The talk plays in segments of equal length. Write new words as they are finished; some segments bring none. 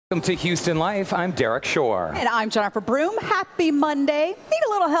Welcome to Houston Life. I'm Derek Shore. And I'm Jennifer Broom. Happy Monday. Need a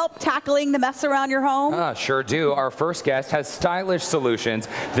little help tackling the mess around your home? Sure do. Our first guest has stylish solutions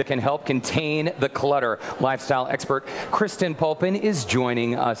that can help contain the clutter. Lifestyle expert Kristen Pulpin is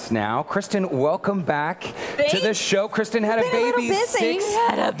joining us now. Kristen, welcome back to the show. Kristen had a baby 6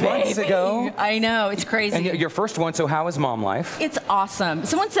 months ago. I know, it's crazy. And your first one, so how is mom life? It's awesome.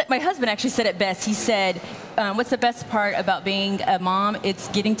 Someone said, my husband actually said it best. He said, what's the best part about being a mom? It's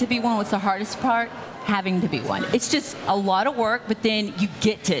getting to be one. What's the hardest part? Having to be one. It's just a lot of work, but then you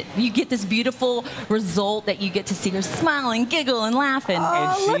get this beautiful result that you get to see her smile and giggle and laugh. And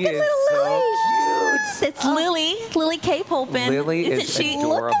she is so cute. It's Lily K. Pulpin. Lily is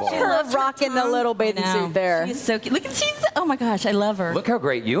adorable. Look at her rocking the little bathing suit there. She's so cute. Look at oh my gosh, I love her. Look how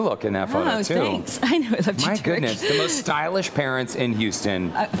great you look in that photo too. Thanks. I know, I love you. My goodness, the most stylish parents in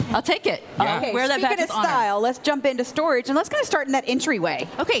Houston. I'll take it. Yeah. Okay, wear that speaking back of style, let's jump into storage and let's kind of start in that entryway.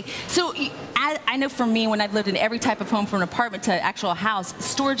 Okay, so I know for me, when I've lived in every type of home, from an apartment to actual house,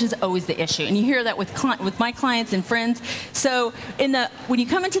 storage is always the issue, and you hear that with my clients and friends. So when you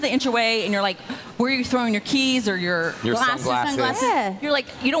come into the entryway and you're like, where are you throwing your keys or your sunglasses? Yeah. You're like,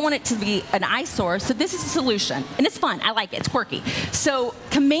 you don't want it to be an eyesore. So this is a solution, and it's fun. I like it. It's quirky. So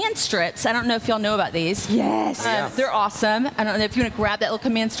command strips. I don't know if y'all know about these. Yes. They're awesome. I don't know if you want to grab that little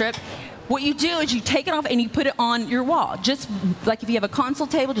command strip. What you do is you take it off and you put it on your wall. Just like if you have a console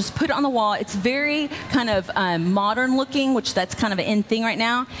table, just put it on the wall. It's very kind of modern looking, which that's kind of an in thing right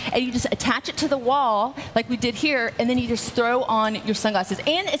now. And you just attach it to the wall like we did here, and then you just throw on your sunglasses.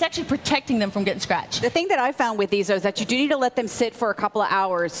 And it's actually protecting them from getting scratched. The thing that I found with these is that you do need to let them sit for a couple of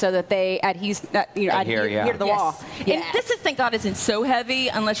hours so that they adhere to the wall. And this is, thank God, isn't so heavy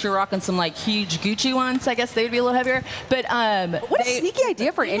unless you're rocking some like huge Gucci ones. I guess they would be a little heavier. But what a sneaky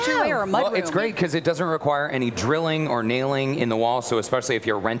idea for an entryway or a mud room. It's great because it doesn't require any drilling or nailing in the wall, so especially if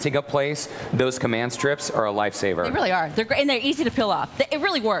you're renting a place, those command strips are a lifesaver. They really are. They're great, and they're easy to peel off. It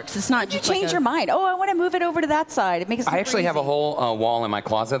really works. It's not just change your mind. Oh, I want to move it over to that side. It makes it I actually have a whole wall in my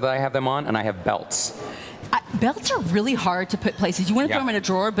closet that I have them on, and I have belts. Belts are really hard to put places. You want to throw them in a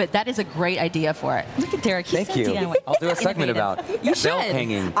drawer, but that is a great idea for it. Look at Derek. He's Thank you. I'll do a segment about belt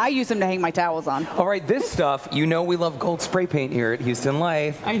hanging. I use them to hang my towels on. All right, this stuff, you know we love gold spray paint here at Houston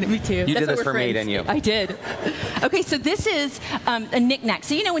Life. Me too. You did this for me, didn't you? I did. Okay, so this is a knick-knack.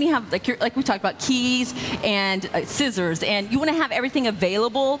 So you know when you have, like we talked about, keys and scissors, and you want to have everything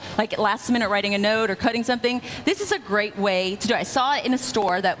available, like at last minute writing a note or cutting something, this is a great way to do it. I saw it in a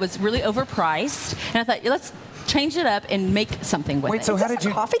store that was really overpriced, and I thought, let's change it up and make something with it. Wait, so how did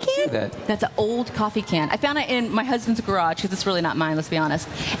you coffee can? do that? That's an old coffee can. I found it in my husband's garage because it's really not mine, let's be honest.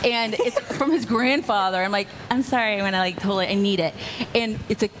 And it's from his grandfather. I'm like, I'm sorry when I told it I need it. And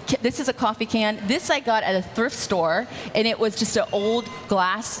this is a coffee can. This I got at a thrift store, and it was just an old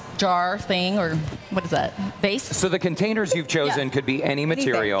glass jar thing, or what is that? Vase? So the containers you've chosen could be any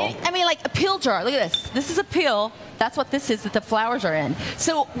material. I mean, like a pill jar. Look at this. This is a pill. That's what this is that the flowers are in.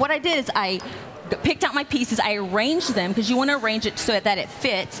 So what I did is I picked out my pieces, I arranged them, because you want to arrange it so that it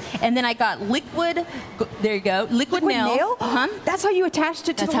fits, and then I got liquid, there you go, liquid nail. That's how you attached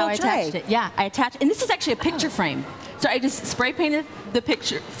it to the whole tray. That's how I attached it, yeah. I attached, and this is actually a picture frame. So I just spray painted the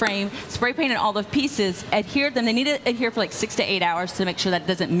picture frame, spray painted all the pieces, adhered them. They need to adhere for like 6 to 8 hours to make sure that it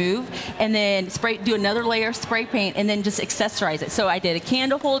doesn't move, and then do another layer of spray paint, and then just accessorize it. So I did a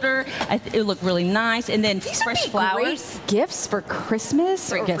candle holder. It looked really nice, and then fresh flowers. Great gifts for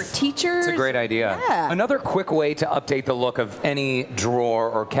Christmas or for teachers. It's a great idea. Yeah. Another quick way to update the look of any drawer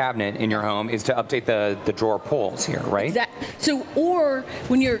or cabinet in your home is to update the drawer pulls here, right? Exactly. So, or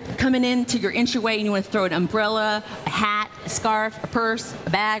when you're coming into your entryway and you want to throw an umbrella, a hat, a scarf, a purse, a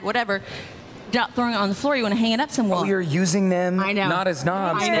bag, whatever, not throwing it on the floor, you want to hang it up somewhere. Oh, you're using them not as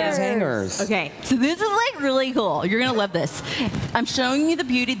knobs, but as hangers. Okay, so this is like really cool. You're going to love this. I'm showing you the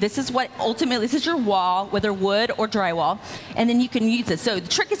beauty. This is what ultimately, this is your wall, whether wood or drywall, and then you can use this. So the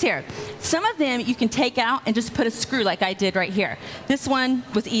trick is here. Some of them you can take out and just put a screw like I did right here. This one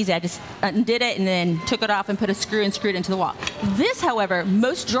was easy. I just undid it and then took it off and put a screw and screwed it into the wall. This, however,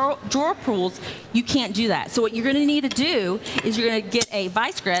 most drawer pulls, you can't do that. So what you're going to need to do is you're going to get a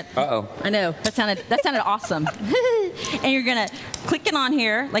vice grip. Uh-oh. I know. That sounded awesome. And you're going to click it on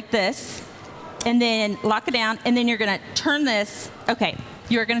here like this, and then lock it down, and then you're going to turn this. Okay,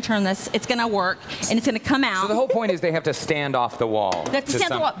 you're going to turn this. It's going to work, and it's going to come out. So the whole point is they have to stand off the wall. They have to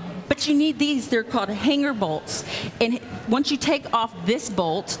stand off the wall. But you need these. They're called hanger bolts. And once you take off this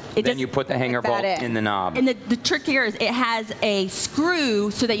bolt, then you put the hanger bolt in the knob. And the trick here is it has a screw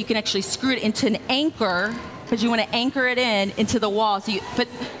so that you can actually screw it into an anchor, because you want to anchor it into the wall. So you put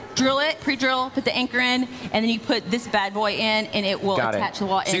drill it, pre-drill, put the anchor in, and then you put this bad boy in, and it will attach to the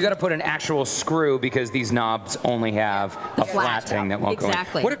wall. So you got to put an actual screw because these knobs only have a flat thing that won't go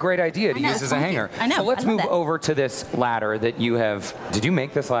in. What a great idea to use as a hanger. I know. So let's move over to this ladder that you have. Did you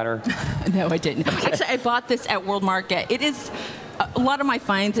make this ladder? No, I didn't. Actually, I bought this at World Market. It is a lot of my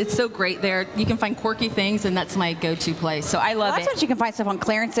finds. It's so great there. You can find quirky things, and that's my go-to place. So I love it. Sometimes you can find stuff on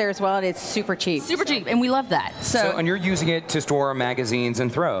clearance there as well, and it's super cheap. Super cheap, and we love that. So and you're using it to store magazines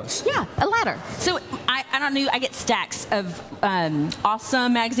and throws. Yeah, a ladder. So I don't know. I get stacks of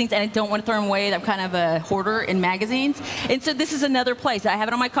awesome magazines, and I don't want to throw them away. I'm kind of a hoarder in magazines, and so this is another place. I have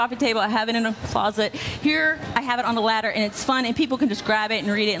it on my coffee table. I have it in a closet. Here, I have it on the ladder, and it's fun, and people can just grab it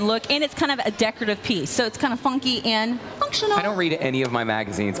and read it and look. And it's kind of a decorative piece, so it's kind of funky and functional. I don't read any of my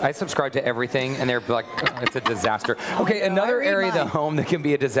magazines. I subscribe to everything, and they're like, oh, it's a disaster. Okay, another area of the home that can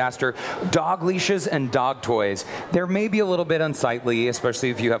be a disaster: dog leashes and dog toys. There may be a little bit unsightly, especially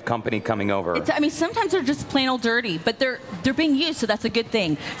if you have company coming over. I mean, sometimes they're just plain old dirty, but they're being used, so that's a good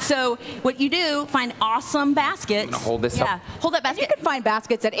thing. So what you do, find awesome baskets. I'm gonna hold this up. Hold that basket. You can find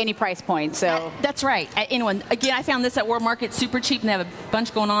baskets at any price point. So that's right. Anyone. Again, I found this at World Market, super cheap, and they have a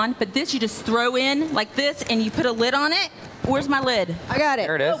bunch going on. But this, you just throw in like this, and you put a lid on it. Where's my lid? I got it.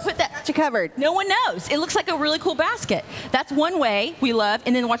 There it is. Oh, put that. Got you covered. No one knows. It looks like a really cool basket. That's one way we love.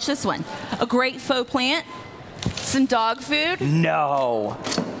 And then watch this one. A great faux plant. Some dog food. No.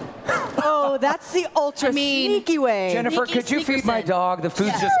 Oh, that's the ultra sneaky way. Jennifer, could you feed my dog? The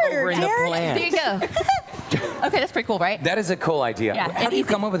food's just over in the plant. There you go. Okay, that's pretty cool, right? That is a cool idea. Yeah, How do you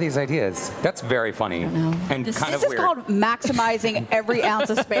come up with these ideas? That's very funny and kind of This weird. is called maximizing every ounce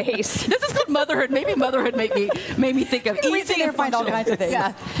of space. This is called motherhood. Maybe motherhood made me think of easy and find all kinds of things.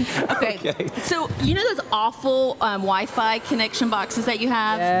 Yeah. Okay. So you know those awful Wi-Fi connection boxes that you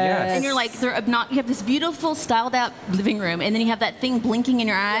have? Yes. And you're like, you have this beautiful styled out living room, and then you have that thing blinking in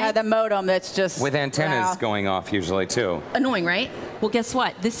your eye. Yeah, the modem that's just With antennas going off usually too. Annoying, right? Well, guess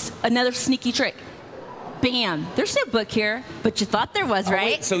what? This another sneaky trick. Bam! There's no book here, but you thought there was,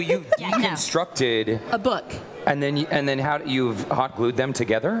 right? Wait, so you constructed a book. And then how you've hot glued them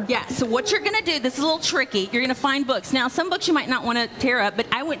together? Yeah, so what you're gonna do, this is a little tricky, you're gonna find books. Now, some books you might not wanna tear up, but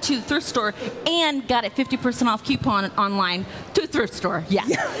I went to the thrift store and got a 50% off coupon online to a thrift store, yeah.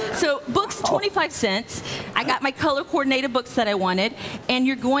 So books, 25 cents. I got my color coordinated books that I wanted, and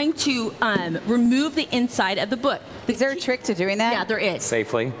you're going to remove the inside of the book. Is there a trick to doing that? Yeah, there is.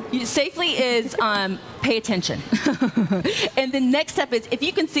 Safely? Safely is pay attention. And the next step is, if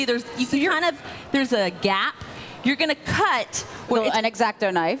you can see, there's a gap. You're going to cut with an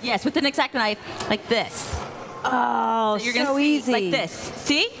X-Acto knife. Yes, with an X-Acto knife, like this. Oh, so you're gonna see, easy. like this.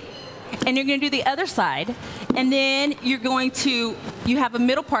 See? And you're going to do the other side, and then you're going to, you have a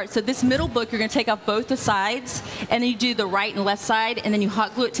middle part. So this middle book, you're going to take off both the sides, and then you do the right and left side, and then you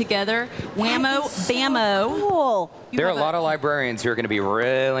hot glue it together. Whammo, bammo. So cool. There are a lot of librarians who are going to be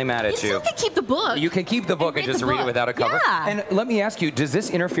really mad at you. You still can keep the book. You can keep the book and just read it without a cover. Yeah. And let me ask you, does this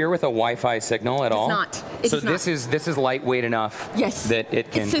interfere with a Wi-Fi signal at all? It's not. It does not. This is lightweight enough. Yes. That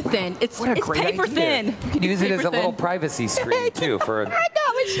it can. It's so thin. It's great paper idea. thin. You can use it as a little privacy screen too for. I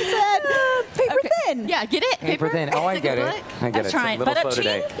got what she said. Paper thin. Yeah, get it? Paper thin. Oh, I get it. I get it. It's a little slow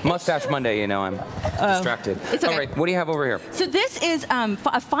today. Mustache Monday, you know, I'm distracted. It's okay. All right, what do you have over here? So this is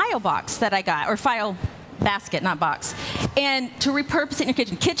a file box that I got, or file basket, not box. And to repurpose it in your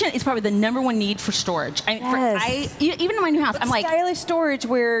kitchen. Kitchen is probably the #1 need for storage. I mean, even in my new house, I'm like, stylish storage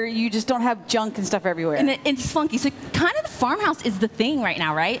where you just don't have junk and stuff everywhere. and it's funky. So kind of the farmhouse is the thing right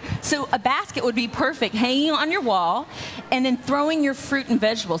now, right? So a basket would be perfect, hanging on your wall, and then throwing your fruit and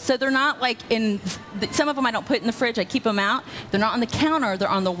vegetables. So they're not like some of them I don't put in the fridge, I keep them out. They're not on the counter, they're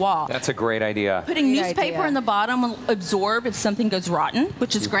on the wall. That's a great idea. Putting newspaper in the bottom will absorb if something goes rotten,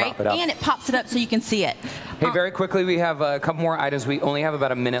 which is great, and it pops it up so you can see it. Hey, very quickly, we have a couple more items. We only have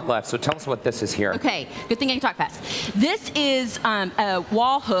about a minute left, so tell us what this is here. Okay, good thing I can talk fast. This is a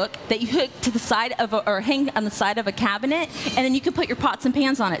wall hook that you hook to the side of or hang on the side of a cabinet, and then you can put your pots and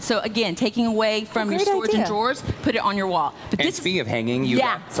pans on it. So again, taking away from your storage and drawers, put it on your wall. But and speaking of hanging, you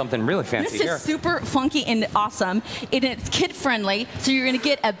got something really fancy here. This is super funky and awesome. It's kid-friendly, so you're going to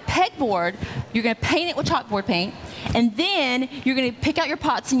get a pegboard. You're going to paint it with chalkboard paint. And then you're going to pick out your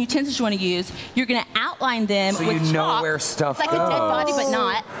pots and utensils you want to use. You're going to outline them so with you know chalk. where stuff it's like goes. a dead body, but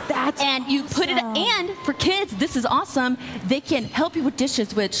not. And you put it. And for kids, this is awesome. They can help you with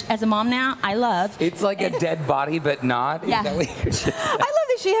dishes, which, as a mom now, I love. It's like a dead body, but not. Yeah. Is that what you're saying? I love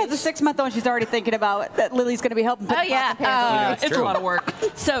that she has a 6-month-old. She's already thinking about that Lily's going to be helping put Oh, yeah. pots and pans away. It's a lot of work.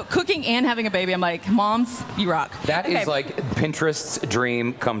 So cooking and having a baby, I'm like, moms, you rock. That is like Pinterest's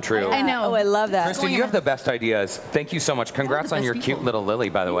dream come true. I know. Oh, I love that. Kristen, you have the best ideas. Thank you so much. Congrats on your cute little Lily,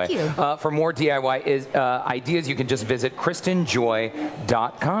 by the way. Thank you. For more DIY ideas, you can just visit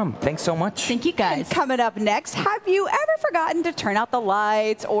KristenJoy.com. Thanks so much. Thank you, guys. And coming up next, have you ever forgotten to turn out the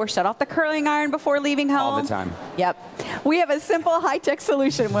lights or shut off the curling iron before leaving home? All the time. Yep. We have a simple high-tech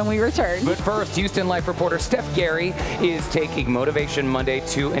solution when we return. But first, Houston Life reporter Steph Gary is taking Motivation Monday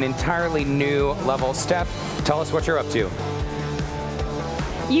to an entirely new level. Steph, tell us what you're up to.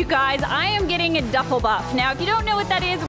 You guys, I am getting a duffel buff. Now, if you don't know what that is,